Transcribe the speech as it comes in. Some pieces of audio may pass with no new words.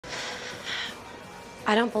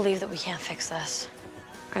I don't believe that we can't fix this.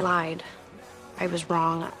 I lied. I was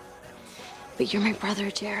wrong. But you're my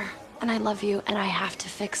brother, dear. And I love you, and I have to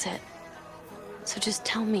fix it. So just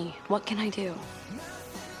tell me, what can I do? You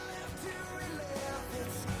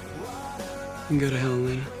can go to hell,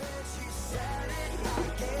 Elena.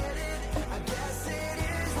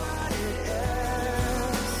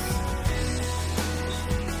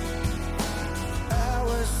 I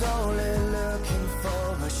was only looking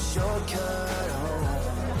for a shortcut home,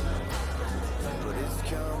 but it's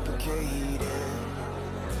complicated,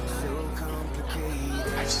 so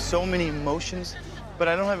complicated. I have so many emotions, but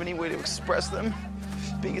I don't have any way to express them.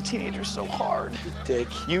 Being a teenager is so hard. Dick.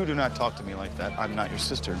 You do not talk to me like that. I'm not your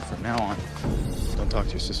sister, and from now on, don't talk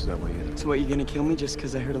to your sister that way either. So what, you gonna kill me just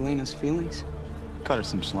because I hurt Elena's feelings? Cut her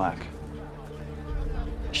some slack.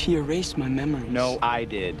 She erased my memories. No, I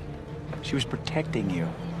did. She was protecting you.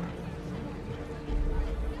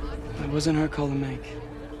 It wasn't her call to make.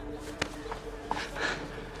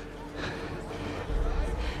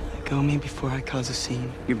 Let go of me before I cause a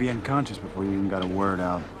scene. You'd be unconscious before you even got a word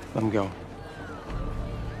out. Let him go.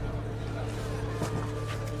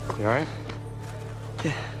 You all right?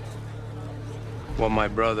 Yeah. What my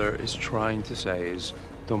brother is trying to say is,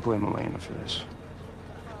 don't blame Elena for this.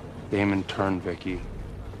 Damon turned Vicky.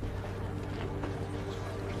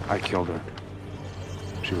 I killed her.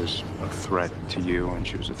 She was a threat to you, and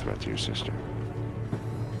she was a threat to your sister.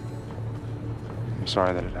 I'm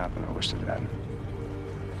sorry that it happened. I wish that it hadn't.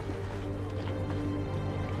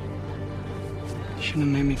 You shouldn't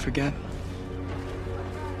have made me forget.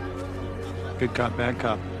 Good cop, bad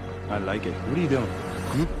cop. I like it. What are you doing?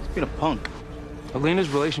 It's being a punk. Elena's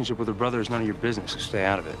relationship with her brother is none of your business, so stay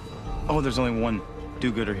out of it. Oh, there's only one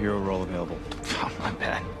do-gooder hero role available. Oh, my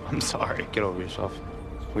bad. I'm sorry. Get over yourself.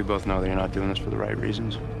 We both know that you're not doing this for the right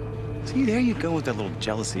reasons. See, there you go with that little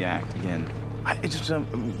jealousy act again.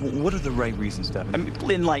 What are the right reasons, Devin? I mean,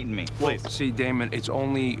 enlighten me, please. Well, see, Damon, it's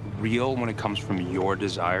only real when it comes from your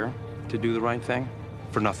desire to do the right thing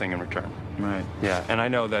for nothing in return. Right. Yeah, and I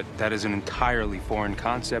know that that is an entirely foreign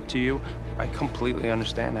concept to you. I completely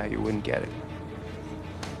understand how you wouldn't get it.